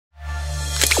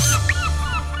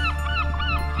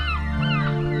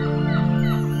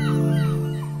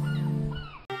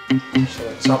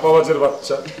চাপাবাজের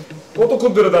বাচ্চা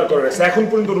কতক্ষণ ধরে দাঁড় করে রাখছে, এখন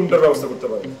পর্যন্ত রুমটার ব্যবস্থা করতে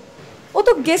পারে। ও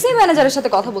তো গেছে ম্যানেজারের সাথে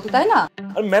কথা বলতে, তাই না?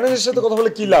 আর ম্যানেজারের সাথে কথা বলে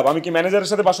কি লাভ? আমি কি ম্যানেজারের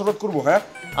সাথে বাসরত করবো? হ্যাঁ,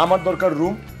 আমার দরকার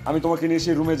রুম, আমি তোমাকে নিয়ে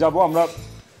সেই রুমে যাব, আমরা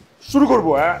शुरू कर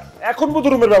वो है এখন মতো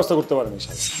রুমের ব্যবস্থা করতে পারেন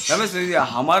शायद।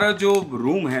 हमारा जो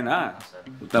रूम है ना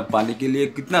तब पाने के लिए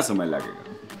कितना समय लगेगा?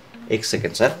 1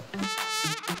 सेकंड सर।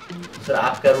 सर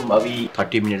आपका रूम अभी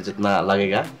 30 मिनट जितना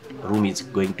लगेगा। Room is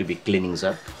going to be cleaning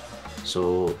sir, so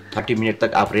 30 minute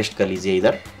तक आप रेस्ट कर लीजिए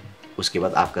इधर, उसके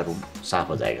बाद आपका रूम साफ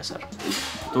हो जाएगा सर।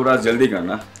 थोड़ा जल्दी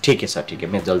करना। ठीक है सर, ठीक है,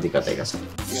 मैं जल्दी कर देगा सर।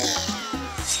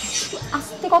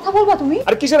 আস্তে কথা বলবা তুমি?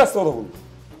 আর কিসের আস্তে কথা বলবো?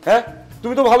 হ্যাঁ,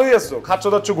 তুমি তো ভালোই আছো, খাচ্ছ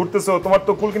দাচ্ছ ঘুরতেছো, তোমার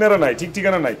তো কুল কিনারা নাই, ঠিক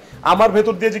ঠিকানা নাই। আমার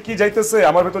ভেতর দিয়ে যে কি যাইতেছে,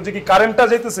 আমার ভেতর যে কি কারেন্টটা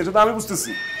যাইতেছে সেটা আমি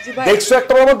বুঝতেছি। দেখছো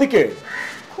একটা আমার দিকে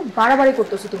খুব বাড়াবাড়ি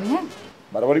করতেছো তুমি। হ্যাঁ,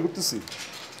 বাড়াবাড়ি করতেছি?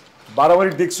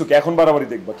 বাড়াবাড়ি দেখছো কি? এখন বাড়াবাড়ি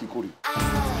দেখবা কি করি?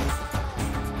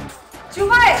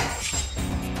 জুবাই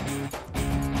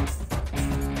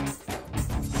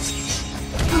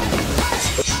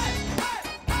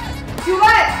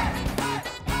জুবাই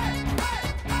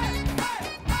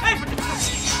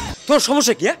তোর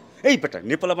সমস্যা কি? এই বেটা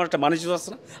নেপাল আমার একটা মানুষ আছে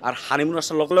না, আর হানিমুন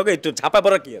আসার লগে লগে একটু ঝাপা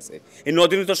পড়া কি আছে? এই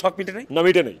নদিনী তো শখ মিটে নাই। না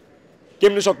মিটে নাই।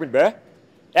 কেমনে শখ মিটবে?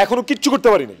 এখনো কিচ্ছু করতে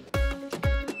পারি নাই।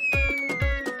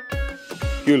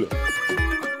 কি হলো?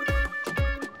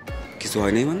 কিছু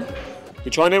হয় নাই মানে?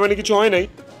 কিছু হয় নাই মানে কিছু হয় নাই।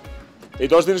 এই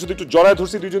 10 দিনে শুধু একটু জড়ায়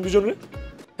ধরছি দুজন দুজনে।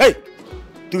 এই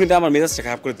তুই কিন্তু আমার মেজাজটা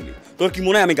খারাপ করে দিলি। তোর কি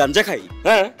মনে হয় আমি গাঞ্জা খাই?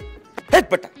 হ্যাঁ। হেট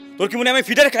বেটা, তোর কি মনে হয় আমি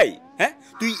ফিডার খাই? হ্যাঁ,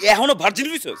 তুই এখনো ভার্জিন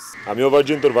রইছস? আমিও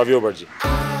ভার্জিন, তোর ভাবিও ভার্জিন।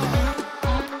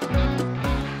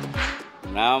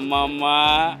 না মামা,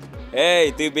 এই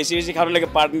তুই বেশি বেশি খাওয়ার লাগে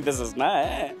পার নিতেছস না?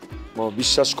 মামা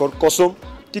বিশ্বাস কর, কসম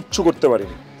কিচ্ছু করতে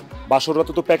পারিনি। বাসর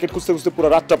রাতে তো প্যাকেট খুঁজতে খুঁজতে পুরো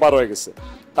রাতটা পার হয়ে গেছে।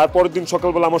 তারপরের দিন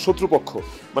সকালবেলা আমার শত্রুপক্ষ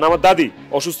মানে আমার দাদি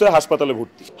অসুস্থ হয়ে হাসপাতালে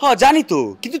ভর্তি। হ্যাঁ জানি তো,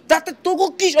 কিন্তু তাতে তোকে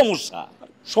কি সমস্যা?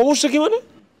 সমস্যা কি মানে?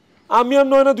 আমি আর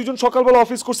নয়না দুজন সকালবেলা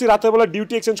অফিস করছি, রাতের বেলা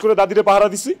ডিউটি এক্সচেঞ্জ করে দাদিরে পাহারা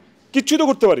দিছি, কিচ্ছুই তো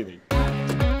করতে পারিনি।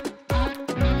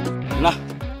 না,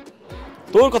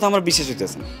 তোর কথা আমার বিশ্বাস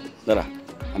হইতেছে না। দাঁড়া,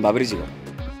 আমি ভাবির জীবন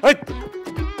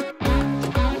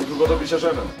তোর কথা বিশ্বাস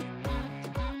হয় না?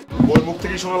 ওর মুখ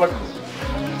থেকেই শোনা লাগবে।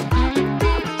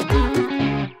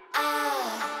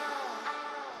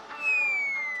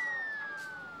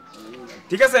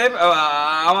 ঠিক আছে,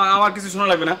 আমার কিছু শোনা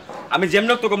লাগবে না। আমি যেমন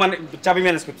তোকে মানে চাবি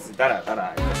ম্যানেজ করতেছি। দাঁড়া দাঁড়া,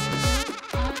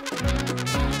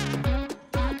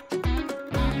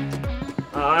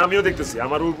 আমিও দেখতেছি,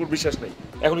 আমার উপর বিশ্বাস নাই,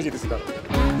 এখনই যেতেছি। দাঁড়া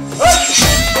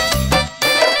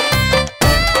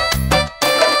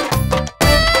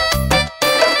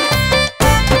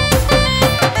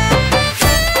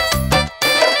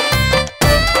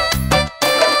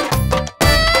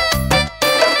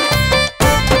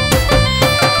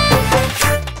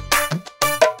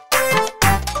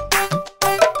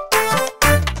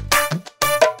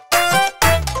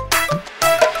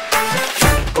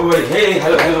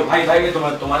हेलो हेलो भाई भाई,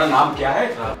 तुम्हारा नाम क्या है?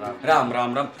 राम राम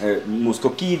राम। मुझको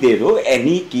की दे दो,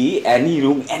 एनी की, any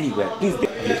room, anywhere, please they.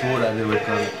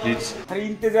 Please. अरे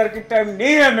इंतजार की टाइम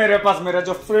नहीं है मेरे पास, मेरा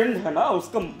जो फ्रेंड है ना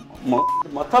उसका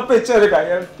माथा पे चढ़ेगा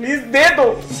यार, प्लीज दे दो।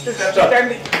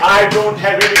 I don't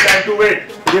have any time to wait.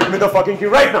 Give me the fucking key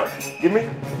right now. Give me.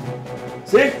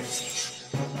 See?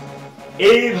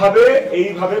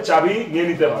 এইভাবে চাবি নিয়ে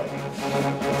নিতে হয়।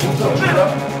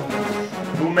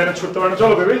 रूम मैनेज करते हैं,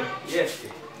 चलो baby. Yes.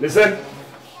 Listen,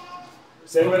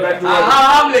 send me back to work.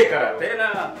 हम लेकर आते हैं ना,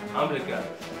 हम लेकर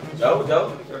आते। जाओ जाओ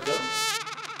लेकर जाओ।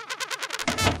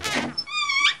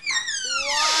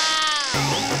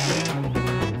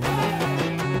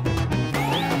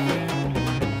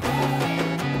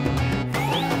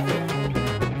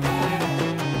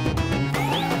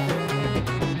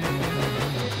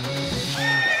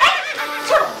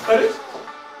 अरे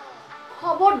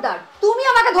খবরদার, তুমি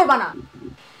আমাকে ধরবা না।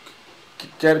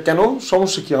 কেন?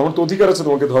 সমস্যা কি? আমার তো অধিকার আছে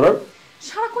তোমাকে ধরার।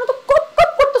 সারাক্ষণ তো কট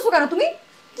কট করতেছো কেন তুমি?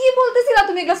 কি বলতেছিলা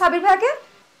তুমি এগুলা সাবির ভাইকে?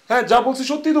 হ্যাঁ, যা বলছি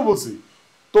সত্যিই তো বলছি।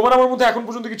 তোমার আমার মধ্যে এখন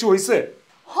পর্যন্ত কিছু হইছে?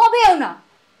 হবেও না।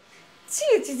 ছি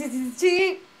ছি ছি ছি,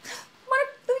 মানে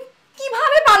তুমি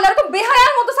কিভাবে পারলে এরকম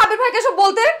বেহায়ার মতো সাবির ভাইকে এসব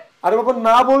বলতে? আরে বাবা,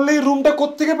 না বললেই রুমটা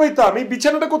কোত্থেকে পাইতাম, এই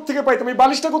বিছানাটা কোত্থেকে পাইতাম, এই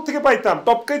বালিশটা কোত্থেকে পাইতাম?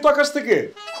 টপকাই তো আকাশ থেকে।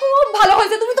 খুব ভালো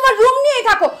হয়েছে তুমি তোমার রুম নিয়েই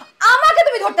থাকো, আমাকে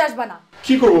তুমি ধরতে আসবা না।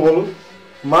 কি করবো বলো,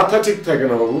 মাথা ঠিক থাকে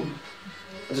না বাবু।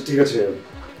 আচ্ছা ঠিক আছে,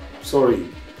 সরি,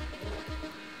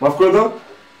 মাফ করে দাও।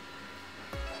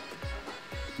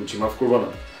 বলছি মাফ করবো না,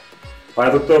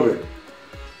 পায়ে ধরতে হবে।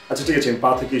 আচ্ছা ঠিক আছে, আমি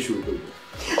পা থেকেই শুরু করবো।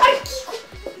 আরে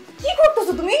কি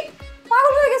করতেছো তুমি?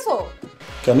 পাগল হয়ে গেছো?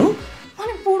 কেন?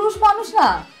 মানে পুরুষ মানুষ না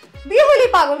বিয়ে হলেই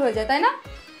পাগল হয়ে যায়, তাই না?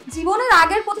 জীবনের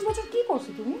আগের 25 বছর কি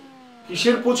করছো তুমি?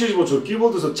 কিসের 25 বছর? কি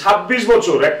বলতেছো? 26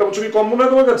 বছর। একটা বছর কি কম মনে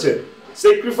হয় তোমার কাছে?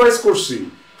 স্যাক্রিফাইস করছি,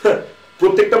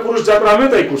 প্রত্যেকটা পুরুষ যা করে আমিও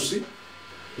তাই করছি।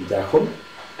 কিন্তু এখন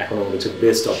আমার কাছে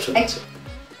বেস্ট অপশন আছে।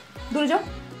 দূরে যাও,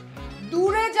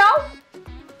 দূরে যাও,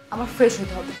 আমার ফ্রেশ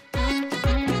হতে হবে।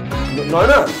 নয়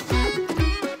না,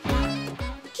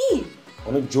 কি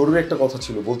অনেক জরুরি একটা কথা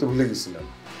ছিল, বলতে ভুলে গেছিলাম।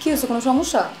 কি হয়েছে? কোনো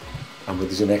সমস্যা? আমরা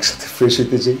দুজন একসাথে ফ্রেশ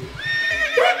হইতে যাই।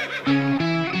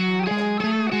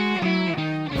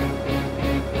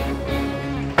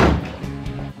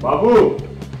 বাবু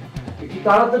একটু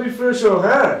তাড়াতাড়ি ফ্রেশ হও।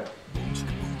 হ্যাঁ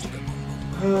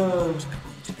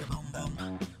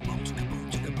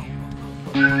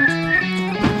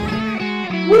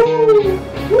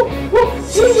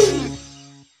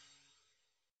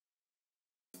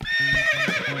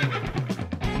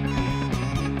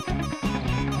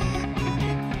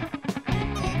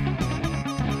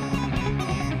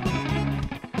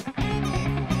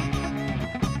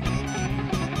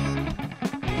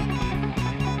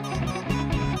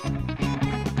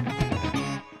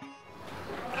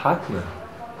থাক না,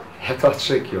 এত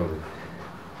আশ্রয় কি হবে?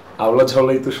 আওলা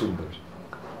ঝাওলাই তো সুন্দর,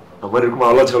 আমার এরকম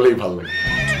আওলা ঝাওলাই ভালো লাগে।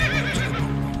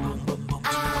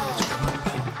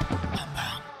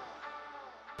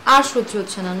 আর সহ্য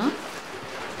হচ্ছে না? না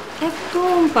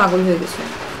একদম পাগল হয়ে গেছে।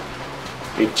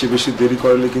 এর চেয়ে বেশি দেরি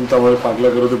করলে কিন্তু আমার পাগলা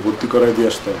গারদে ভর্তি করায় দিয়ে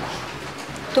আসতে হবে।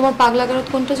 তোমার পাগলা গারদ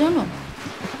কোনটা জানো?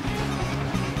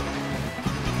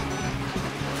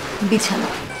 বিছানা।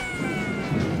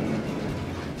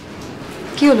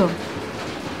 কি হলো,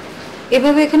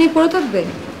 এভাবে এখানেই পড়ে থাকবে?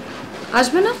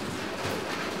 আসবে না?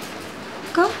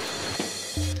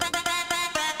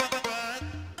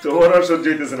 তোমার আর সহ্য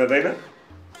হইতেছে না, তাই না?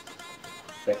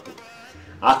 দেখো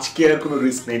আজকে আর কোনো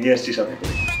রিস্ক নেই, নিয়ে আসছি সাথে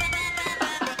করে।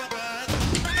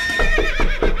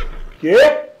 কে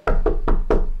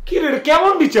কি রে,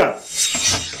 কেমন বিচার?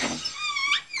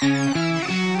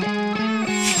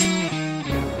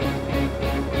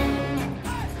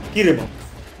 কি রে বাবা,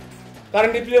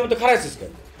 কারেন্ট প্লেয়ার মতো খারাপ আছিস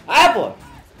কেন? আয় পর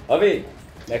হবে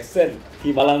দেখছেন কি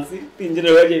বালান্সি,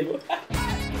 তিনজনের হয়ে যাইব।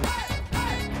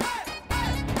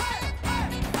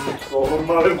 তোর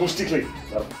মালের গোষ্ঠী খাই।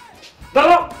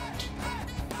 দাঁড়া,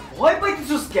 ভয়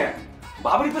পাইতেছিস কেন?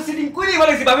 ভাবি তো সিটিং করেই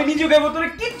বলেছি, ভাবি নিজে গাইব, তোরে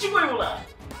কিচ্ছু কইব না।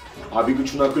 ভাবি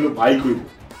কিছু না কইলে ভাই কইব।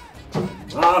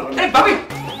 আরে ভাবি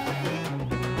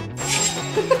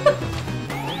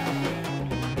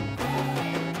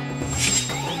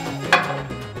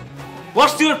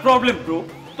হোয়াটস ইউর প্রবলেম ব্রো?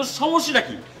 তোর সমস্যাটা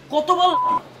কি? কত বল।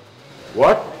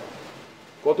 হোয়াট?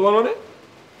 কতবার মানে?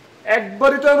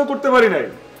 একবারই তো এমন করতে পারি নাই।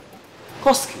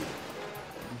 কস কি?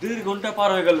 1.5 ঘন্টা পার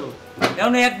হয়ে গেল,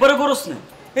 এমন একবারও করস না?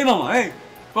 এই মামা, এই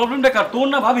প্রবলেমটা কার, তোর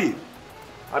না ভাবি?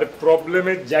 আরে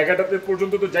প্রবলেমের জায়গাটাতে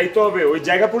পর্যন্ত তো যাইতে হবে, ওই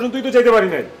জায়গা পর্যন্তই তো যাইতে পারি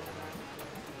নাই।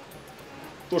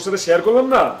 তোর সাথে শেয়ার করলাম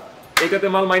না, এইটাতে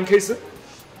মাল মাইন্ড খাইছে।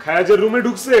 খায়াজের রুমে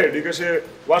ঢুকছে, ঢুকে সে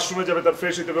ওয়াশরুমে যাবে, তার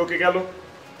ফ্রেশ হইতে হবে, ওকে গেল,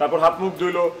 তারপর হাত মুখ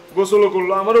ধুইলো, গোসলও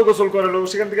করলো, আমারও গোসল করালো,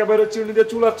 সেখান থেকে আবার চিরুনি দিয়ে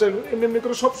চুল চাইলো, এমনি এমনি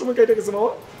করে সবসময় কেটে গেছে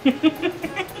মামা।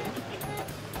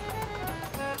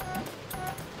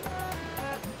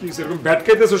 কি সেরকম ব্যাট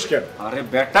খাইতেছিস কেন? আরে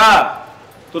বেটা,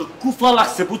 তোর কুফা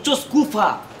লাগছে, বুঝছস? কুফা,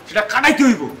 সেটা কাটাইতে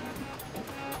হইব।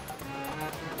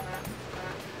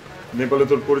 নেপালে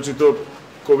তোর পরিচিত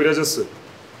কবিরাজ আছে?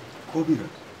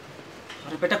 কবিরাজ?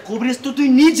 আরে বেটা, কবিরাজ তো তুই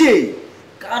নিজেই,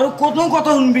 কারো কোনো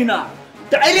কথা শুনবি না,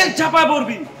 ডাইরেক্ট চাপা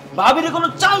পড়বি, ভাবিরে কোনো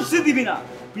চান্সই দিবি না,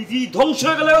 পৃথিবী ধ্বংস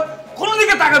হয়ে গেলেও কোনো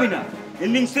দিকে তাকাবি না,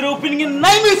 ইনিংসের ওপেনিং এ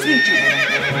নাই মিস কিন্তু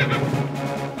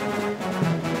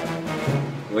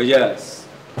হয়ে যাস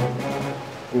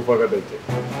কুফা কাটাইতে।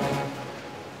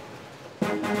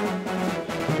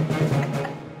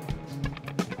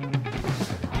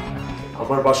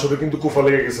 আমার বাসরে কিন্তু কুফা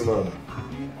লেগে গেছে না,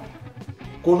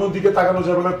 কোনো দিকে তাকানো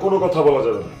যাবে না, কোনো কথা বলা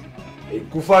যাবে না, এই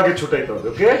কুফা আগে ছুটাইতে হবে।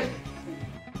 ওকে?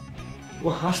 ও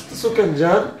হাসতেছো কেন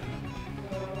জান?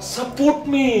 Support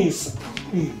me, support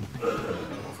me.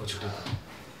 কুফা ছুটাই।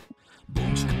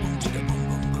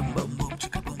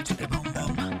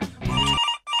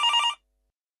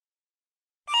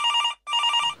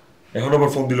 এখন আবার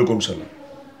ফোন দিল কোন শালা?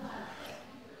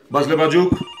 বাজলে বাজুক,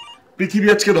 পৃথিবী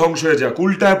আজকে ধ্বংস হয়ে যাক,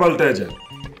 উল্টায় পাল্টায় যাক,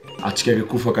 আজকে আগে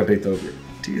কুফা কাটাইতে হবে,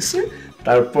 ঠিক আছে?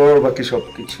 তারপর বাকি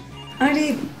সবকিছু। আরে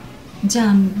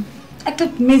জান, একটা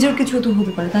মেজর কিছু তো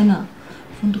হতে পারে, তাই না?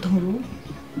 ফোনটা ধরো।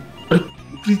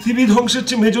 পৃথিবী ধ্বংসের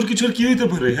চেয়ে মেজর কিছু আর কি হইতে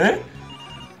পারে? হ্যাঁ,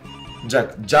 যাক,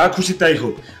 যা খুশি তাই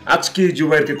হোক, আজকে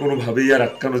জুবাইরকে কোনোভাবেই আর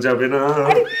আটকানো যাবে না।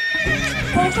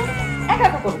 একা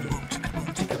একা করো।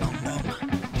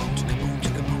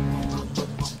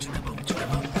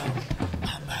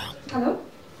 হ্যালো,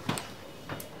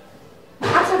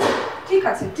 আচ্ছা আচ্ছা, ঠিক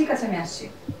আছে ঠিক আছে, আমি আসছি।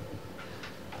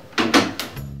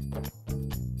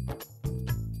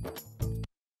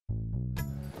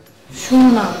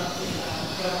 শোনো না,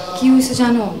 কি হয়েছে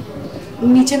জানো,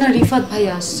 নিচে না রিফাত ভাই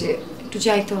আসছে, একটু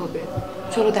যাইতে হবে,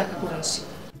 চলো দেখা করে আসি।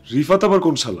 রিফাত আবার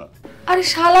কোন শালা? আরে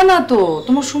শালা না তো,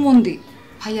 তোমার সুমন্দি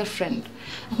ভাইয়ার ফ্রেন্ড,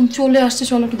 এখন চলে আসছে,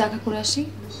 চলো একটু দেখা করে আসি।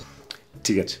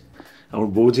 ঠিক আছে, আমার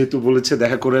বউ যেহেতু বলেছে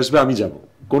দেখা করে আসবে, আমি যাব,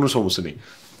 কোনো সমস্যা নেই।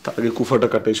 তার আগে কুফাটা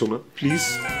কাটাই শোনা প্লিজ।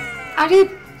 আরে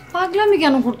পাগলামি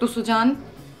কেন করতেছো জান?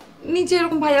 নিচে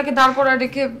এরকম ভাইয়াকে দাঁড় করা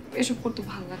রেখে এসব করতে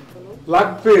ভালো লাগতো না।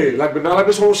 লাগবে লাগবে, না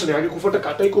লাগবে সমস্যা নেই, আগে কুফাটা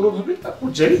কাটাই কোনোভাবে, তারপর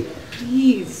যাই।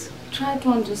 Please try to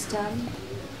understand.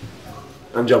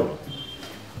 আমি যাবো না।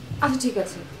 আচ্ছা ঠিক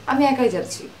আছে, আমি একাই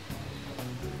যাচ্ছি।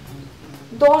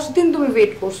 10 দিন তুমি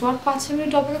ওয়েট করছো, আর 5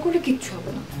 মিনিট অপেক্ষা করলে কিচ্ছু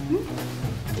হবে না।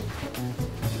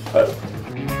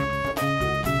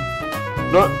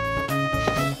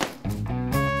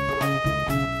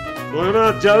 না না,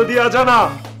 জলদি আ জানা।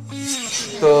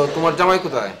 তো তোমার জামাই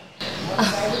কোথায়?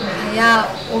 ভাইয়া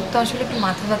ওর তো আসলে একটু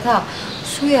মাথা ব্যথা,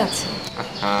 শুয়ে আছে।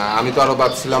 হ্যাঁ, আমি তো আরো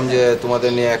ভাবছিলাম যে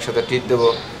তোমাদের নিয়ে একসাথে ট্রিট দেবো,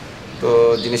 তো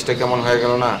জিনিসটা কেমন হয়ে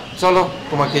গেল না? চলো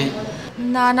তোমাকেই।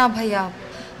 না না ভাইয়া,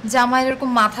 জামাইয়ের এরকম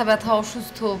মাথা ব্যথা,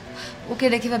 অসুস্থ, ওকে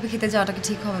রেখে ভাবে খেতে যাওয়াটা কি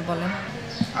ঠিক হবে বলেন?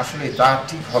 আসলে তা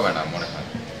ঠিক হবে না মনে হয়।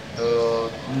 তো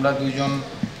তোমরা দুইজন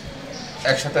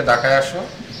একসাথে ঢাকায় আসো,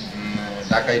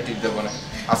 ঢাকায় ট্রিট দেবো না।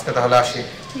 আজকে তাহলে আসি,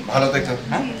 ভালো থেকো।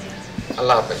 হ্যাঁ,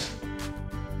 আল্লাহ হাফেজ।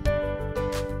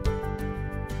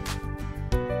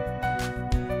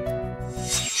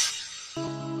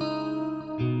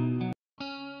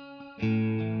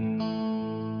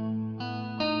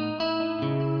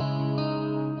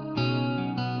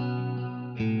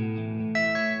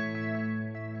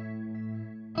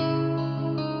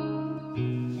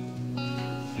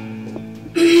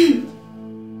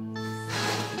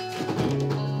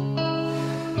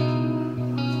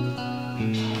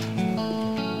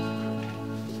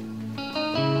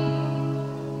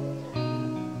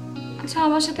 আচ্ছা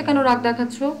আমার সাথে কেন রাগ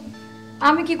দেখাচ্ছ?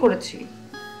 আমি কি করেছি?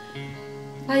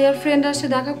 ভাইয়ার ফ্রেন্ড আসে,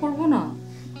 দেখা করব না?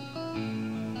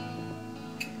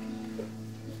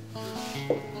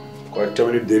 কয়েকটা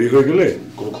মিনিট দেরি হয়ে গেলে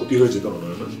কোনো ক্ষতি হয়ে যেত না।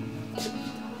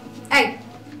 এই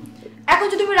এখন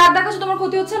যদি তুমি রাগ দেখাচ্ছ, তোমার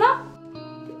ক্ষতি হচ্ছে না?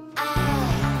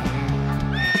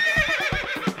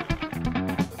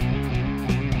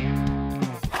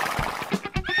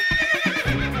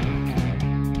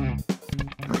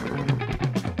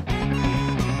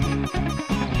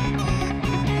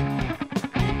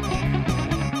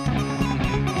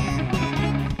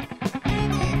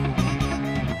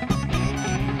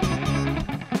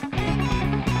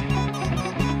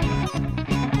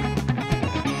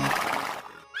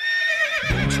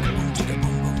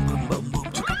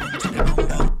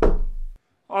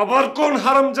 আবার কোন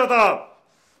হারামজাদা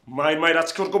মাই মাই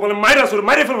আজকে ওর কপালে মাইরা সরে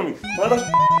মাইরে ফেলবো আমি।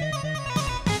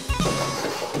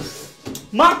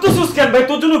 মারতেছিস কেন ভাই?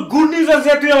 তোর জন্য গুড নিউজ আছে,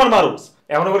 তুই আমার মারুস।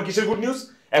 এখন আবার কিসের গুড নিউজ?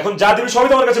 এখন যা দিবি সবই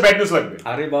তোমার কাছে ব্যাড নিউজ লাগবে।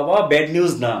 আরে বাবা, ব্যাড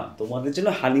নিউজ না, তোমাদের জন্য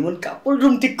হানিমুন কাপল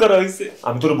রুম ঠিক করা হয়েছে।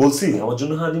 আমি তোর বলছি আমার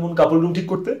জন্য হানিমুন কাপল রুম ঠিক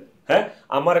করতে। হ্যাঁ,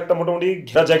 আমার একটা মোটামুটি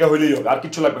ঘেরা জায়গা হইলেই হবে, আর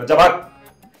কিছু লাগবে না। যা ভাগ।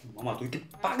 মামা তুই কি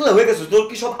পাগলা হয়ে গেছিস? তোর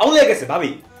কি সব আউলে গেছে? ভাবি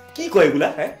কি কয় এগুলা?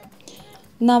 হ্যাঁ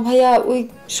না ভাইয়া, ওই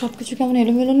সবকিছু কেমন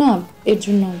এলোমেলো না, এর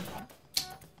জন্য।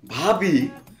 ভাবি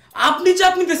আপনি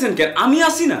চাপ নিতেছেন কেন? আমি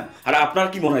আসি না। আর আপনার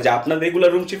কি মনে হয় যে আপনার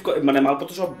রেগুলার রুম শিফট মানে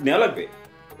মালপত্র সব নেওয়া লাগবে?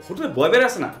 হোটেলে বয় বের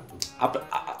আছে না, আপনার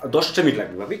 10টা মিনিট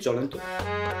লাগবে। ভাবি চলেন তো।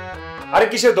 আরে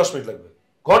কিসের 10 মিনিট লাগবে?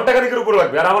 ঘন্টা খানিকের উপর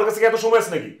লাগবে। আর আমার কাছে কি এত সময়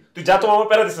আছে নাকি? তুই যা, তো আমার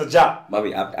প্যারা দিস না, যা। ভাবি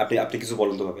আপনি কিছু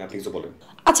বলেন তো। ভাবি আপনি কিছু বলেন।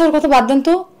 আচ্ছা ওর কথা বাদ দেন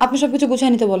তো, আপনি সবকিছু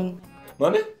গুছিয়ে নিতে বলেন।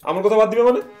 মানে আমার কথা বাদ দিবে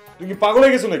মানে? তুই কি পাগল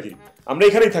হয়ে গেছো নাকি? আমরা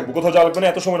এখানেই থাকবো, কোথাও যাওয়া লাগবে না,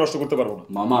 এত সময় নষ্ট করতে পারবো না।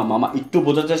 মামা একটু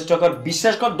বোঝার চেষ্টা কর,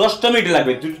 বিশ্বাস কর, 10টা মিনিট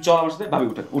লাগবে। তুই চল আমার সাথে। ভাবি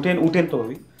উঠেন তো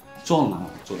ভাবি, চল না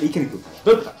চল, এইখানে তো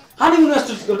হানিমুন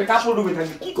আসছে, কাপড় ডুবে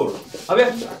থাকবে, কি করবো ভাবি?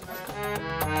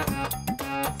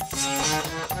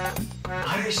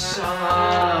 আরে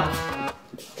শাহ,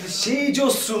 সেই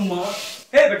জোসুমা।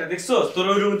 হে বেটা, দেখছো তোর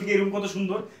ওই রুম থেকে এই রুম কত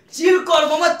সুন্দর? চিল কর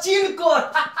মামা, চিল কর।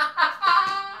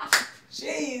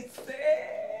 সেই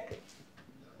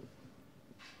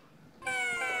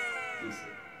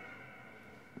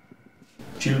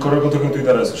চিল করার কথা কিন্তু তুই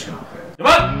দাঁড়া আছিস।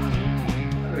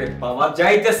 আরে বাবা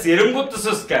যাইতেছি, এরকম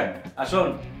করতেছিস কেন? আসুন,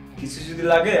 কিছু যদি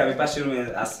লাগে আমি পাশের রুমে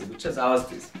আসছি, বুঝছিস? আওয়াজ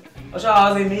দিস। আচ্ছা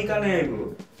আওয়াজ নেই কানে আইবো।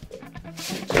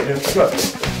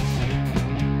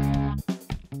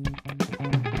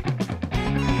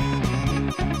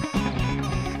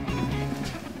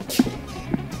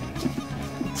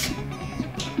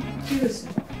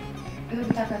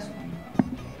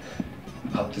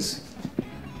 ভাবতেছি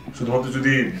শুধুমাত্র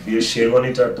যদি বিয়ের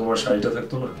শেরওয়ানিটা আর তোমার শাড়িটা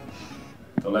থাকতো না,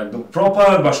 তাহলে একদম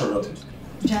প্রপার বাসর রাত হতো।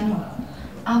 জানো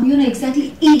আমিও না এক্স্যাক্টলি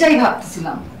এইটাই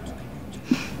ভাবতেছিলাম।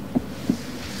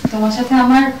 তোমার সাথে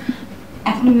আমার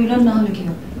এখনো মিলন না হলে কি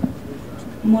হবে?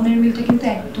 মনের মিলটা কিন্তু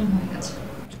একদম হয়ে গেছে।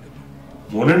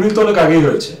 মনের মিল তো অনেক আগেই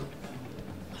হয়েছে,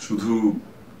 শুধু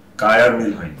কায়ার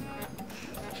মিল হয়নি।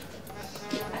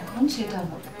 এখন সেটা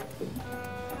হবে।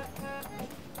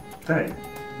 তাই?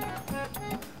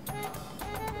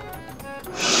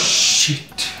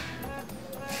 শিট।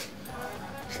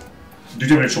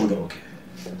 2 মিনিট সময় দাও ওকে।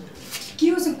 কি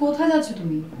হয়েছে? কোথায় যাচ্ছ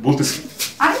তুমি? বলতেছি।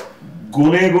 আরে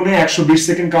গুনে গুনে 120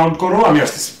 সেকেন্ড কাউন্ট করো, আমি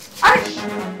আসতেছি। আরে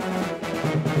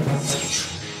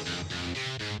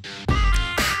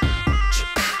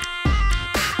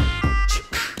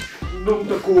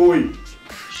নোংটা কই?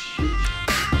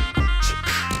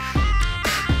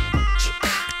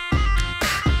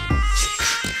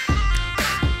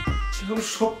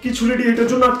 সবকিছু রেডি, এটার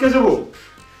জন্য আটকে যাবো?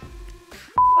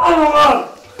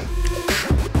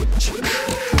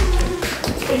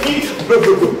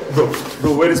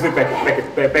 Bro, where is my packet?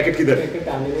 Packet किधर है? पैकेट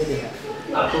आने में देगा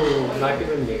आपको, मार्केट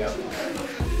में मिलेगा।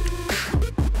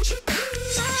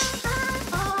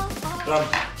 Ram,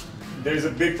 there is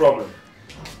a big problem.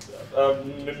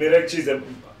 मेरा एक चीज है,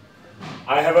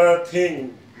 I have a thing.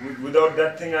 Without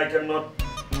that thing, I cannot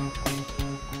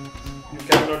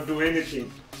do anything.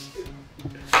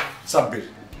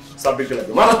 Sabir के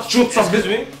लगे। मारा चुप Sabir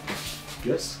में।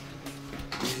 Yes.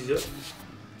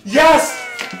 Yes.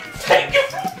 Thank you.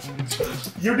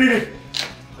 You did it.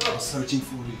 I'm searching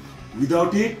for it.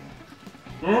 Without it.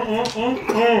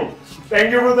 Thank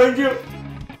you, bro. Thank you.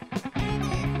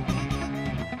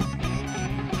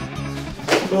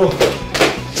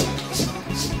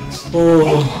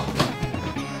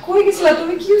 কই গেছিলা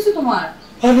তুমি? কি হয়েছে তোমার?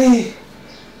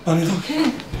 পানি দাও।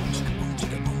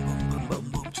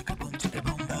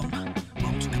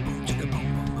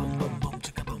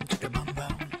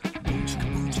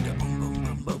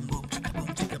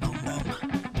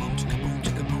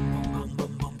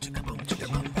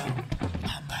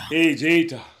 এই যে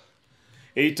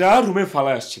এইটা রুমে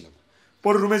ফালায় আসছিলাম,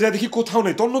 পরে রুমে যাই দেখি কোথাও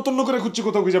নেই, তন্ন করে খুঁজছি,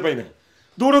 কোথাও খুঁজে পাই না।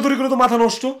 দৌড়াদৌড়ি করে তো মাথা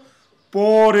নষ্ট,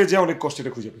 পরে যে অনেক কষ্টে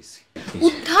এটা খুঁজে পেয়েছি।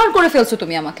 উদ্ধার করে ফেলছো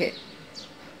তুমি আমাকে,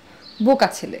 বোকা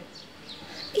ছেলে।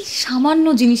 এই সামান্য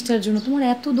জিনিসটার জন্য তোমার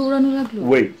এত দৌড়ানো লাগলো?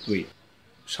 ওয়েট,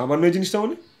 সামান্য জিনিসটা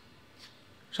মানে?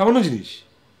 সামান্য জিনিস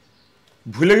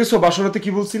ভুলে গেছো? বাসরাতে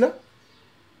কি বলছিলা?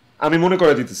 আমি মনে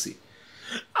করে দিতেছি,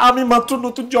 আমি মাত্র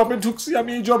নতুন জবে ঢুকছি,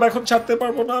 আমি এই জব এখন ছাড়তে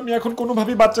পারবো না, আমি এখন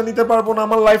কোনোভাবেই বাচ্চা নিতে পারবো না,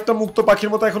 আমার লাইফটা মুক্ত পাখির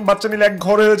মতো, এখন বাচ্চা নিলে এক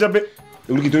ঘরে হয়ে যাবে।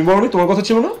 এগুলো কি তুমি বলনি? তোমার কথা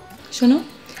ছিল না? শোনো,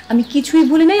 আমি কিছুই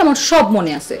ভুলি নাই, আমার সব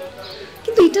মনে আছে,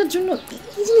 কিন্তু এটার জন্য,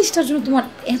 এই জিনিসটার জন্য তোমার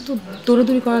এত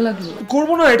দৌড়াদৌড়ি করা লাগলো?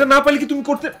 করবো না, এটা না পাইলে কি তুমি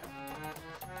করতে,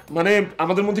 মানে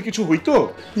আমাদের মধ্যে কিছু হইতো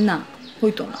না?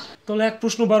 হইতো না। তাহলে এক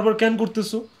প্রশ্ন বারবার কেন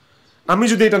করতেছো? আমি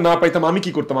যদি এটা না পাইতাম আমি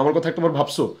কি করতাম? আমার কথা একবার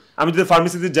ভাবছো? আমি যদি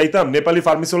ফার্মেসিতে যাইতাম, নেপালি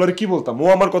ফার্মেসি ওলারে কি বলতাম? ও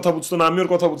আমার কথা বুঝতো না, আমি ওর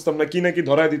কথা বুঝতাম না, কি নাকি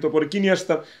ধরায় দিত, পরে কি নিয়ে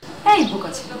আসতাম। এই বোকা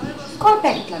ছেলে, কয়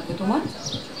প্যাকেট লাগবে তোমার?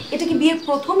 এটা কি বিয়ের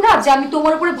প্রথম রাত যে আমি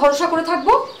তোমার উপরে ভরসা করে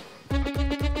থাকবো?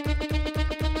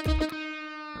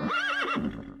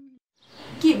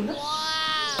 কি এগুলো?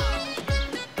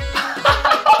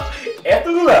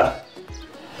 এতগুলা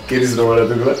কে দিস তোমার?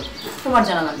 এতগুলা তোমার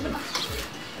জানা লাগবে না।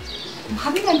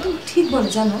 ভাবি একদম ঠিক বলে,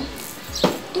 জানো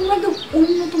তোমরা একদম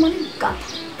উন্নত মানের গাধা।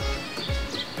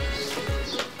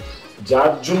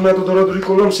 যার জন্য এত দৌড়াদৌড়ি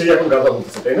করলাম সেই এখন গাধা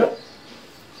বলতেছে, তাই না?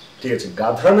 ঠিক আছে,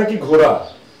 গাধা নাকি ঘোড়া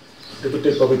এটা তো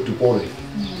টের পাবে একটু পরে।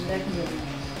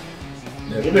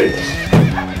 দেখবে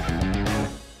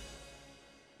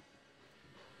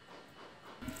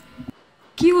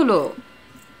কি হলো?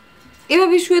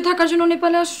 এভাবে শুয়ে থাকার জন্য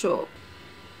নেপালে আসছো?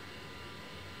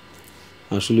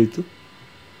 আসলেই তো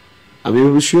আমি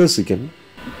এভাবে শুয়ে আছি কেন?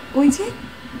 ওই যে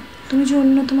তুমি যে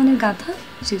উন্নত মানের গাধা,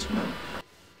 সেজন্য।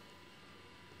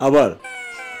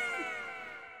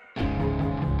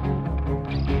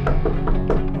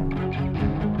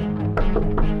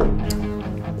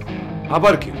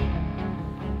 আবার কি?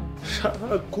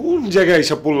 কোন জায়গায়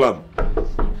এসব বললাম?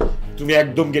 তুমি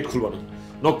একদম গেট খুলবা না,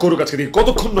 নক করো কাছে দিয়ে।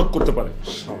 কতক্ষণ নক করতে পারে?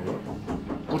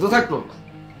 কত থাকলো?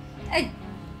 এই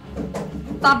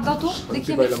তাপ দাও তো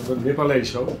দেখি। পাইলাম তো নেপালে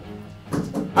এইসব।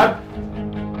 আর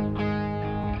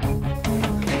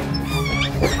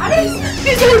আরে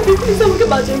প্লিজ আমাকে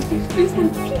বাঁচাও, প্লিজ।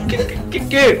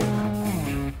 কে?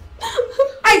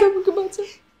 আই আমাকে বাঁচাও।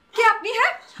 কে আপনি?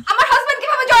 হ্যাঁ, আমার হাজবেন্ড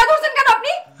কিভাবে জড়া ধরছেন কেন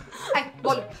আপনি? আই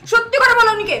বলো, সত্যি করে বলো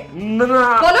উনি কে? না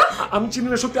বলো। আমি চিনি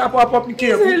না সত্যি। আপু আপনি কে?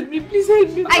 Help me please, help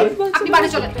me. I আপনি বাড়ি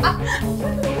চলেন।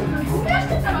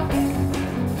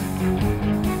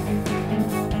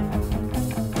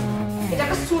 এটা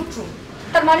একটা স্যুট রুম,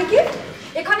 তার মানে কি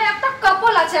এখানে একটা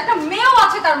কাপল আছে, একটা মেয়েও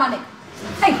আছে, তার মানে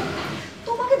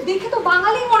তোমাকে দেখে তো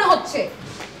বাঙালি মনে হচ্ছে।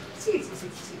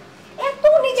 এত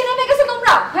নিজের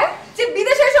তোমরা? হ্যাঁ, যে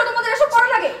বিদেশে এসে তোমাদের এসব করা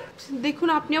লাগে? দেখুন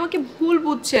আপনি আমাকে ভুল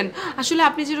বুঝছেন, আসলে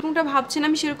আপনি যেরকমটা ভাবছেন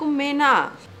আমি সেরকম মেয়ে না।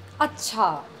 আচ্ছা,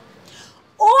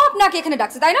 ও আপনাকে এখানে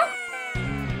ডাকছে তাই না?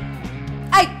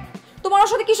 এই, তোমার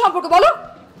ওর সাথে কি সম্পর্ক বলো?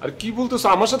 আর কি বলতেছো?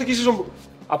 আমার সাথে কিসের সম্পর্ক?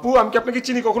 আপু, আমি কি আপনাকে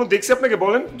চিনি? কখনো দেখছি আপনাকে?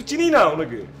 বলেন। চিনি না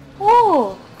ওনাকে। ও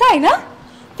তাই না?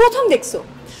 প্রথম দেখছো?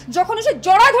 যখন এসে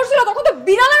জড়ায় ধরছিল তখন তো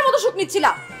বিড়ালের মতো সুখ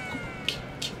নিচ্ছিলা।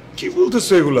 কি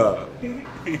বলতেছো এগুলা?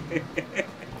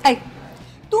 এই,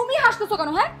 তুমি হাসতেছো কেন?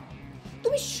 হ্যাঁ,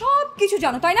 তুমি সব কিছু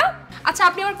জানো তাই না? আচ্ছা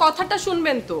আপনি আমার কথাটা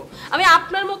শুনবেন তো। আমি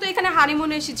আপনার মতো এখানে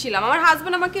হানিমুনে এসেছিলাম, আমার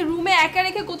হাজবেন্ড আমাকে রুমে একা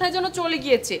রেখে কোথায় যেন চলে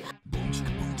গিয়েছে,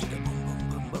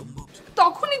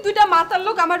 তখনই দুইটা মাতাল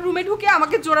লোক আমার রুমে ঢুকে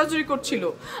আমাকে জোরাজুরি করছিল,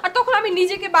 আর তখন আমি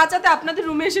নিজেকে বাঁচাতে আপনাদের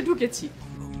রুমে এসে ঢুকেছি।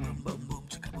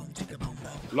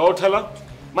 লও ঠেলা,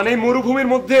 মানে এই মরুভূমির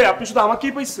মধ্যে আপনি শুধু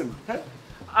আমাকেই পাইছেন? হ্যাঁ,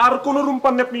 আর কোন রুম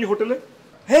পাননি আপনি হোটেলে?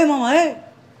 হে মামা, হে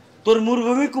তোর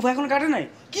মরুভূমির কুফা এখন কাটে নাই,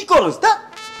 কি করস তা?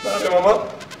 আরে মামা,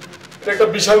 এটা একটা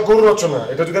বিশাল গরু রচনা।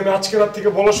 এটা যদি আমি আজকে রাত থেকে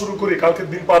বলা শুরু করি, কালকের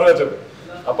দিন পার হয়ে যাবে।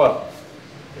 আপা,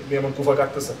 আপনি এমন কুফা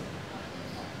কাটতেছেন,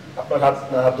 আপনার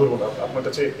হাত ধরবো না, আপনার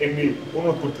কাছে এমনি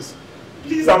অনুরোধ করতেছি,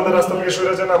 প্লিজ আমাদের রাস্তা থেকে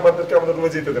সরে যান, আমাদেরকে আমাদের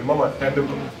রুমে যেতে দেন। মামা, হ্যান্ডেল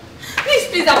করুন প্লিজ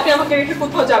প্লিজ, আপনি আমাকে রেখে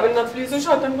কোথাও যাবেন না প্লিজ, ওই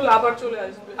শয়তানগুলো আবার চলে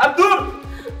আসবে। আব্দুল,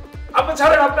 আপনি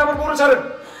ছাড়েন, আপনি আমার বড় ছাড়েন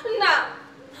না,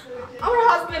 আমার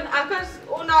হাজবেন্ড আকাশ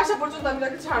ও না আসা পর্যন্ত আমি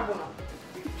তাকে ছাড়বো না।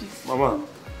 মামা।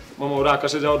 মামা, ওরা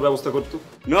আকাশে যাওয়ার ব্যবস্থা করতো।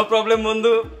 নো প্রবলেম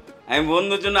বন্ধু, আমি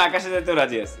বন্ধুর জন্য আকাশে যেতেও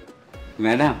রাজি আছি।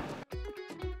 ম্যাডাম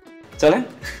চলেন।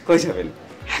 কই যাবেন?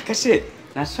 আকাশে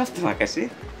না? সপ্তম আকাশে।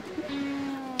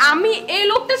 আমি এই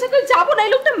লোকটার সাথে যাবো না,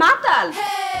 এই লোকটা মাতাল।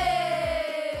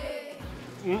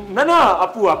 না না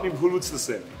আপু, আপনি ভুল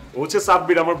বুঝতেছেন। ও হচ্ছে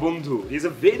সাব্বির, আমার বন্ধু। He is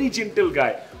a very gentle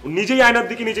গাই। ও নিজেই আয়নার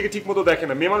দিকে নিজেকে ঠিকমতো দেখে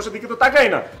না, মেয়ে মানুষের দিকে তো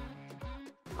তাকায় না।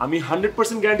 আমি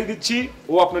 100% গ্যারান্টি দিচ্ছি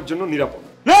ও আপনার জন্য নিরাপদ।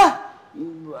 না,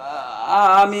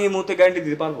 আমি এই মুহূর্তে গ্যারান্টি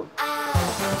দিতে পারবো না।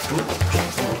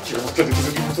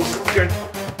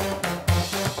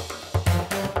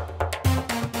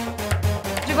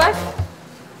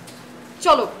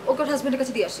 চলো ওকে হাজবেন্ডের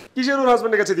কাছে দিয়ে আসি। কিসের ওর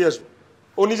হাজবেন্ডের কাছে দিয়ে আসবো?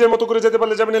 ও নিজের মতো করে যেতে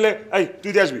পারলে যাবে, নাহলে এই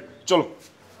তুই দিয়ে আসবি। চলো।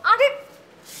 আরে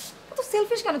কত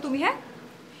সেলফিশ কেন তুমি? হ্যাঁ,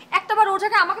 একটাবার ওর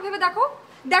জায়গায় আমাকে ভেবে দেখো,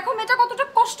 দেখো মেয়েটা কতটা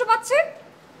কষ্ট পাচ্ছে।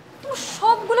 তুমি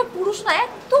সবগুলো পুরুষ না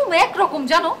একদম একরকম,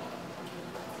 জানো?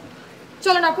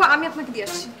 চলো না আপু, আমি আপনাকে দিয়ে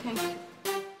আসছি। Thank you.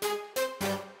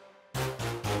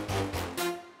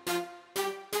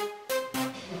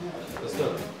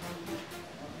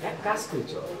 এক কাজ করি,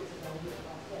 চল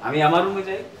আমি আমার রুমে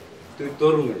যাই, তুই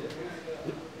তোর রুমে যা।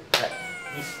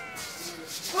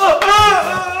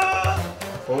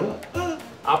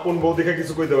 আপন বউ দেখে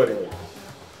কিছু কইতে পারি না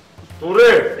তোরে।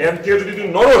 এমকে যদি তুই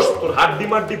নরস, তোর হাড্ডি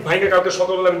মাড্ডি ভাঙে কালকে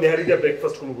সকালে আমি নেহারি দিয়ে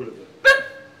ব্রেকফাস্ট কোনো করে দেব।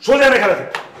 সোজা না খেলা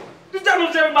থেকে। তুই জানো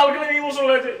যে আমি বালকে লাগে ইমোশনাল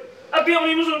হয়েছে, আর তুই আমার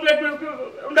ইমোশনাল ব্ল্যাকমেল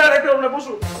ডাইরেক্ট আমরা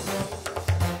বসু।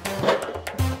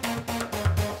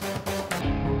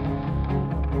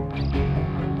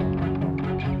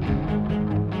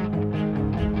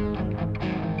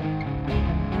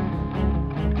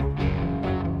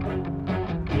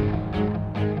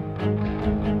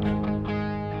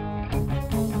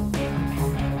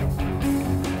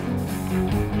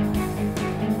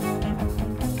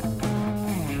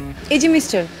 এই যে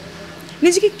মিস্টার,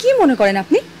 নিজেকে কি মনে করেন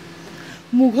আপনি?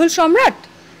 মুঘল সম্রাট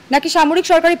নাকি সামরিক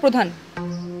সরকারি প্রধান?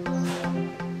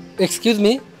 এক্সকিউজ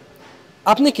মি,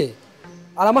 আপনি কে?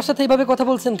 আর আমার সাথে এইভাবে কথা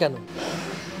বলছেন কেন?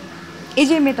 এই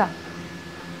যে মেয়েটা,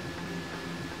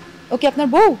 ওকে আপনার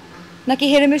বউ নাকি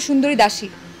হেরেমের সুন্দরী দাসী?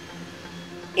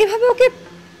 এভাবে ওকে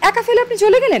একা ফেলে আপনি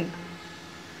চলে গেলেন?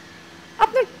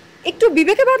 আপনার একটু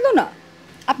বিবেকে বাঁধলো না?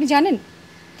 আপনি জানেন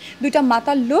দুইটা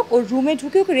মাতাল লোক ওর রুমে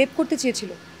ঢুকে ওকে রেপ করতে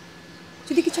চেয়েছিল।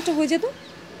 যদি কিছু একটা হয়ে যেত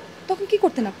তখন কি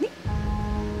করতেন আপনি?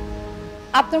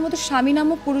 আপনার মতো স্বামী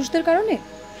নামক পুরুষদের কারণে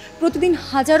প্রতিদিন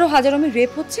হাজারো হাজারো মেয়ে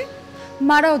রেপ হচ্ছে,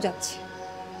 মারাও যাচ্ছে।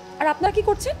 আর আপনারা কি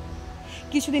করছেন?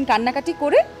 কিছুদিন কান্নাকাটি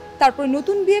করে তারপরে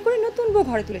নতুন বিয়ে করে নতুন বউ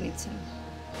ঘরে তুলে নিচ্ছেন।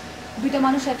 দুইটা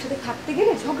মানুষ একসাথে থাকতে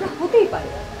গেলে ঝগড়া হতেই পারে,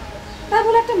 তাই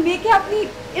বলে একটা মেয়েকে আপনি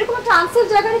এরকম একটা আনসেফ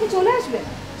জায়গায় রেখে চলে আসবেন?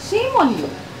 সেই মনীয়।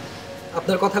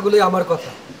 আপনার কথাগুলোই আমার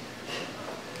কথা,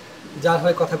 যার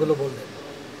হয় কথাগুলো বললেন,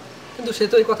 কিন্তু সে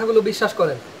তো এই কথাগুলো বিশ্বাস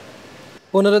করে না।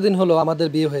 15 দিন হলো আমাদের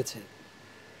বিয়ে হয়েছে,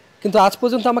 কিন্তু আজ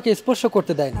পর্যন্ত আমাকে স্পর্শ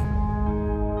করতে দেয়নি।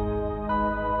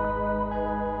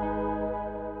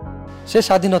 সে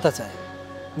স্বাধীনতা চায়,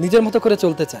 নিজের মতো করে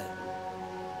চলতে চায়,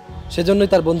 সেজন্যই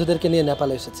তার বন্ধুদেরকে নিয়ে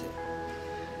নেপালে এসেছে।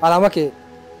 আর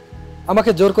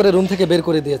আমাকে জোর করে রুম থেকে বের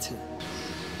করে দিয়েছে।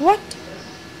 হোয়াট?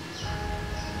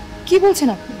 কি বলছেন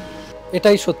আপনি?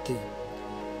 এটাই সত্যি।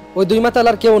 ওই দুই মাতাল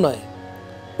আর কেউ নয়,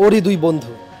 ওরই দুই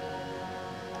বন্ধু।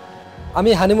 আমি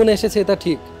হানিমুনে এসেছি এটা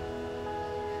ঠিক,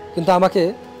 কিন্তু আমাকে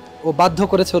ও বাধ্য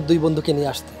করেছে ওর দুই বন্ধুকে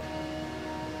নিয়ে আসতে।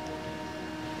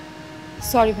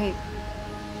 সরি ভাই,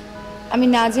 আমি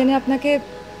না জেনে আপনাকে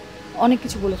অনেক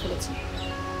কিছু বলে ফেলেছি।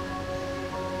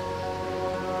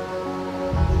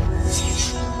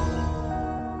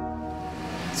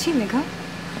 ছি মেঘা,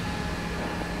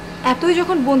 এতই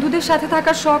যখন বন্ধুদের সাথে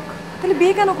থাকার শখ, তাহলে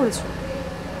বিয়ে কেন করেছো?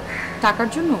 টাকার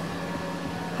জন্য?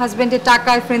 হাজবেন্ডের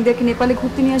টাকায় ফ্রেন্ডদেরকে নেপালে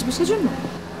ঘুরতে নিয়ে আসবে সেজন্য?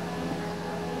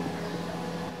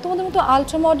 তোমাদের মতো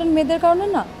আলট্রা মডার্ন মেয়েদের কারণে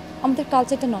না আমাদের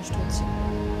কালচারটা নষ্ট হচ্ছে।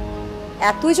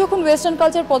 এতই যখন ওয়েস্টার্ন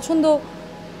কালচার পছন্দ,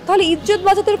 তাহলে ইজ্জত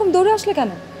বাঁচাতে এরকম দৌড়ে আসলে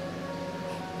কেন?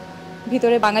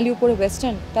 ভিতরে বাঙালি, উপরে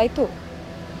ওয়েস্টার্ন, তাই তো?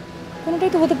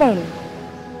 কোনোটাই তো হতে পারেনি।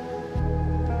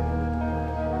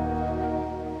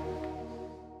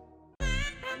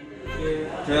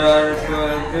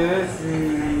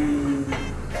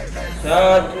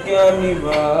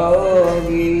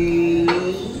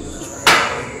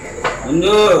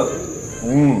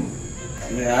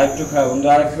 আরেকটু খা বন্ধু,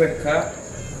 আরেক প্লেট খা,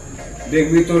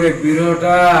 দেখবি তোর এই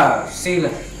বিরোটা সেই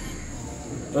লাগে,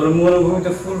 তোর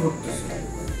মরুভূমিতে ফুল ফুটতেছে।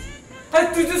 আরে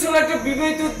তুই তো ছিল একটা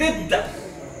বিবাহিত দেবদা।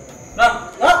 না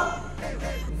না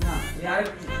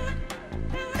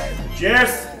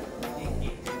Cheers!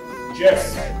 Cheers!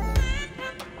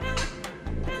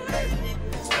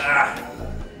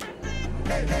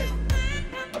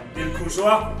 अब दिल खुश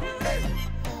हुआ?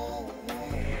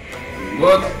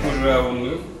 बहुत खुश हुआ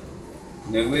बंधु,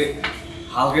 দেখবে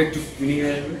হালকা একটু ফিনিয়ে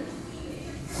আসবে,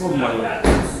 খুব মজা,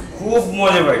 খুব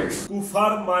মজা পাইবে।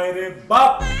 কুফার মায়েরে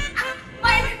বাপ।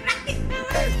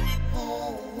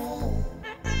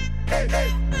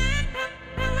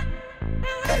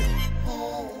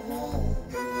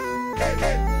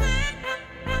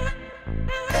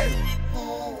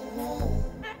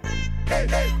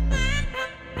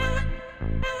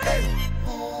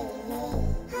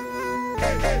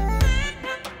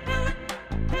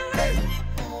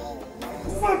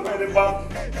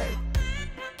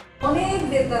 অনেক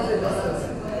দেবতা হয়ে গেছে,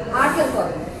 আর কেন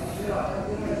করে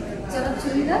জনাব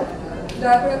চুরিদার,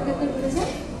 দয়া করে আপনি একটু বলে যান।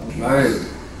 ভাই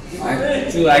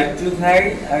আইটু খাই,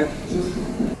 আইটু।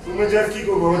 তুমি যে আর কি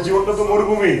করবো? আমার জীবনটা তো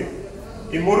মরুভূমি,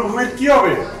 এই মরুভূমির কি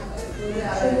হবে?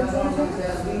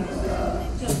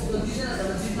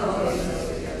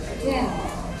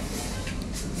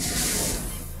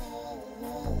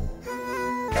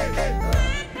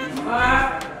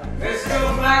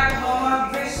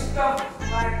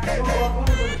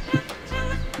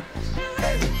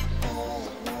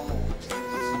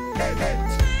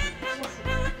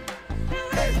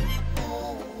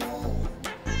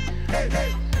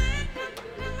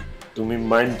 তুমি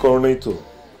মাইন্ড করো নাই তো?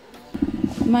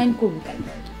 মাইন্ড করবো কেন?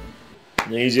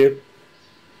 এই যে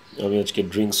আমি আজকে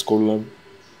ড্রিঙ্কস করলাম,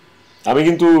 আমি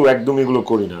কিন্তু একদম এগুলো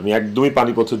করি না, আমি একদমই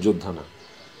পানিপথের যোদ্ধা না।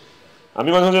 আমি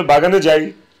মাঝে মাঝে বাগানে যাই,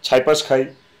 ছাইপাশ খাই,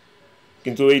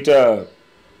 কিন্তু এইটা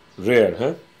রেয়ার।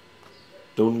 হ্যাঁ,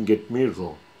 ডোন্ট গেট মি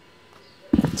রং।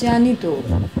 জানি তো,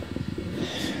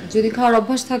 যদি খাওয়ার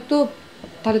অভ্যাস থাকতো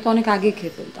তাহলে তো অনেক আগে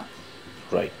খেয়ে ফেলতাম।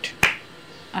 রাইট।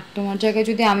 আর তোমার জায়গায়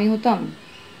যদি আমি হতাম,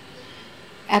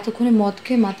 এতক্ষণে মদ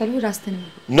খেয়ে মাতাল হয়ে রাস্তায়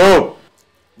নেমে। নো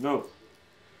নো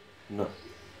না,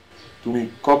 তুমি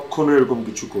কখনো এরকম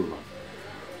কিছু করবে না,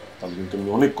 তাহলে কিন্তু আমি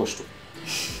অনেক কষ্ট।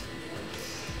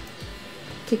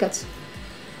 ঠিক আছে,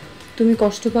 তুমি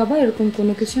কষ্ট পাবা এরকম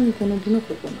কোনো কিছু আমি কোনোদিনও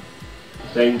করবো না।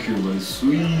 Thank you my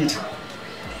sweet.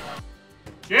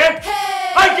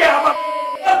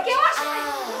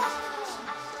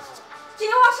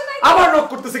 আবার নক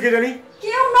করতেছে কে জানি?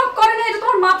 কেউ নক করে না, এটা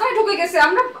তোমার মাথায় ঢুকে গেছে।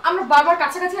 আমরা বারবার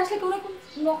কাছাকাছি আসলে কেউ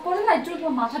নক করে না, এটা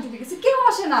তোমার মাথায় ঢুকে গেছে। কেউ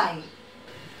আসে নাই।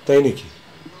 তাই নাকি?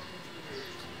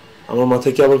 আমার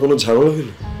মাথায় কি আবার কোনো ঝামেলা হইল?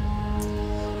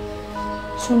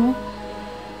 শোনো,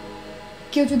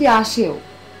 কেউ যদি আসেও,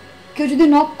 কেউ যদি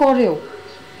নক করেও,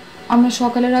 আমরা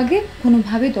সকালের আগে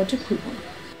কোনোভাবেই দরজা খুলব না।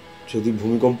 যদি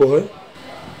ভূমিকম্প হয়?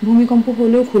 ভূমিকম্প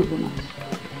হলেও খুলব না।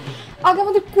 আগে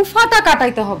আমাদের কুফাটা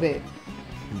কাটাইতে হবে।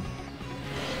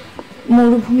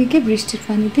 মরুভূমিকে বৃষ্টির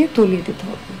পানি দিয়ে তলিয়ে দিতে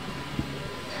হবে।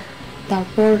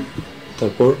 তারপর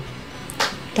তারপর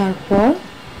তারপর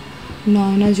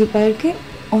নয়না জুপায়েরকে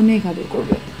অনেক আদর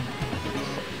করবে,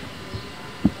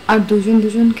 আর দুজন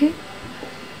দুজনকে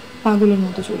পাগলের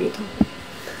মতো জড়িয়ে থাকবে।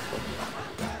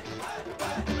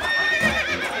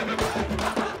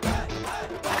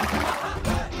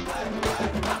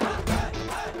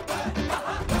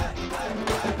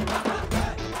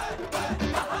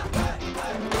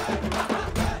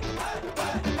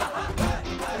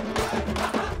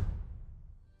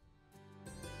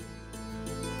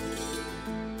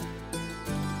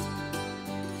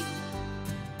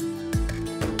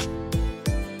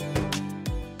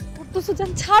 করতেছো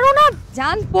জান? ছাড়ো না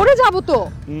জান, পড়ে যাব তো।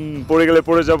 পড়ে গেলে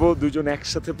পড়ে যাব, দুজন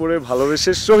একসাথে পড়ে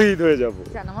ভালোবেসে শহীদ হয়ে যাব।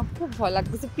 জান আমার খুব ভয়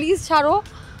লাগতেছে, প্লিজ ছাড়ো।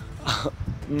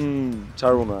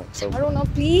 ছাড়বো না, ছাড়ো না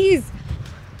প্লিজ।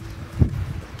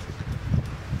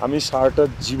 আমি সারাটা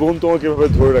জীবন তোমাকে এভাবে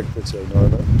ধরে রাখতে চাই না।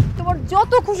 তোমার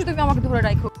যত খুশি তুমি আমাকে ধরে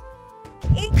রাখো,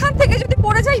 এইখান থেকে যদি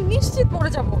পড়ে যাই নিশ্চিত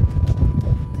পড়ে যাব।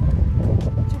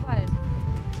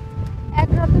 এক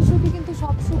রাতের সুখই কিন্তু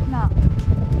সব সুখ না,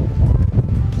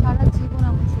 সারা জীবন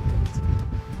আমার সুখ পেয়েছি।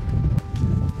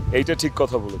 এইটা ঠিক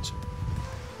কথা বলেছো।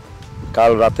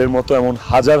 কাল রাতের মতো এমন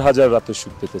হাজার হাজার রাতের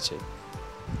সুখ পেতে চাই।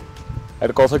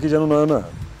 একটা কথা কি জানো না,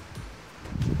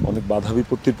 অনেক বাধা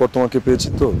বিপত্তির পর তোমাকে পেয়েছি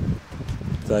তো,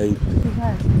 তাই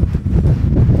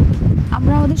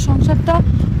আমরা আমাদের সংসারটা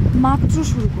মাত্র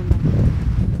শুরু করলাম।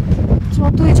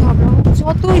 যতই ঝগড়া হোক,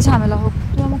 যতই ঝামেলা হোক,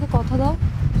 তুমি আমাকে কথা দাও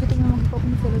যে তুমি আমাকে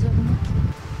কখনো ফেলে যাবে না।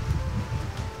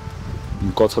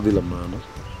 কথা দিলাম না,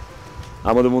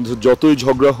 আমাদের মধ্যে যতই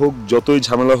ঝগড়া হোক, যতই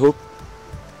ঝামেলা হোক,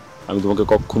 আমি তোমাকে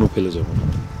কখনো ফেলে যাব না।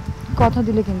 কথা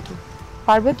দিলে কিন্তু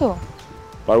পারবে তো?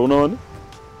 পারবো না মানে?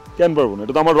 কেন পারবো না?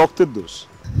 এটা তো আমার রক্তের দোষ।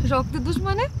 রক্তের দোষ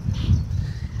মানে?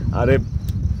 আরে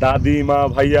দাদি মা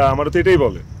ভাইয়া আমার তো এটাই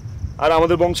বলে। আর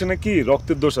আমাদের বংশে নাকি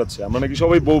রক্তের দোষ আছে, আমরা নাকি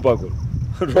সবাই বউ পাগল।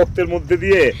 রক্তের মধ্যে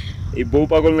দিয়ে এই বউ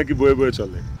পাগল নাকি বয়ে বয়ে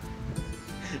চলে।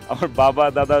 আমার বাবা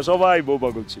দাদা সবাই বউ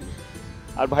পাগল ছিল।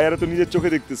 আর ভাইয়ারা তো নিজের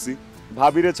চোখে দেখতেছি,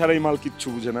 ভাবিরে ছাড়া এই মাল কিচ্ছু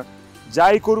বুঝে না।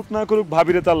 যাই করুক না করুক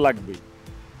ভাবিরে তার লাগবেই।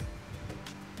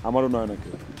 আমারও নয়নাকে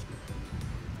লাগবে,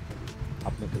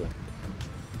 আপনাকে লাগবে।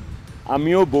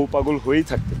 আমিও বউ পাগল হয়েই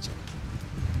থাকতে চাই।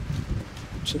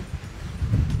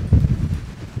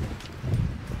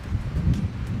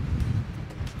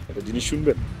 একটা জিনিস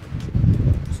শুনবেন?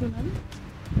 শুনুন।